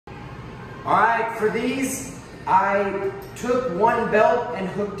All right, for these, I took one belt and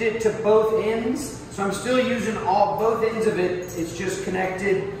hooked it to both ends. So I'm still using both ends of it. It's just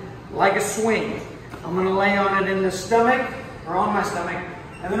connected like a swing. I'm gonna lay on it in the stomach, or on my stomach,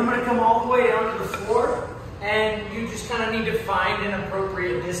 and then I'm gonna come all the way down to the floor, and you just kind of need to find an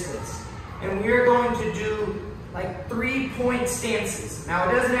appropriate distance. And we're going to do like 3-point stances. Now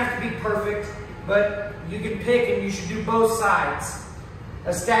it doesn't have to be perfect, but you can pick and you should do both sides.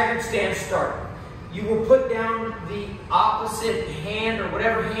 A staggered stance start. You will put down the opposite hand, or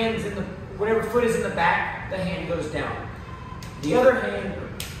whatever foot is in the back, the hand goes down. The other hand,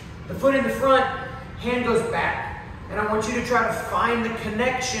 the foot in the front, hand goes back. And I want you to try to find the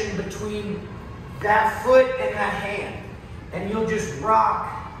connection between that foot and that hand. And you'll just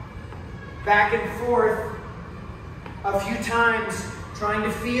rock back and forth a few times, trying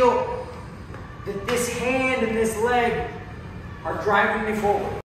to feel that this hand and this leg are driving me forward.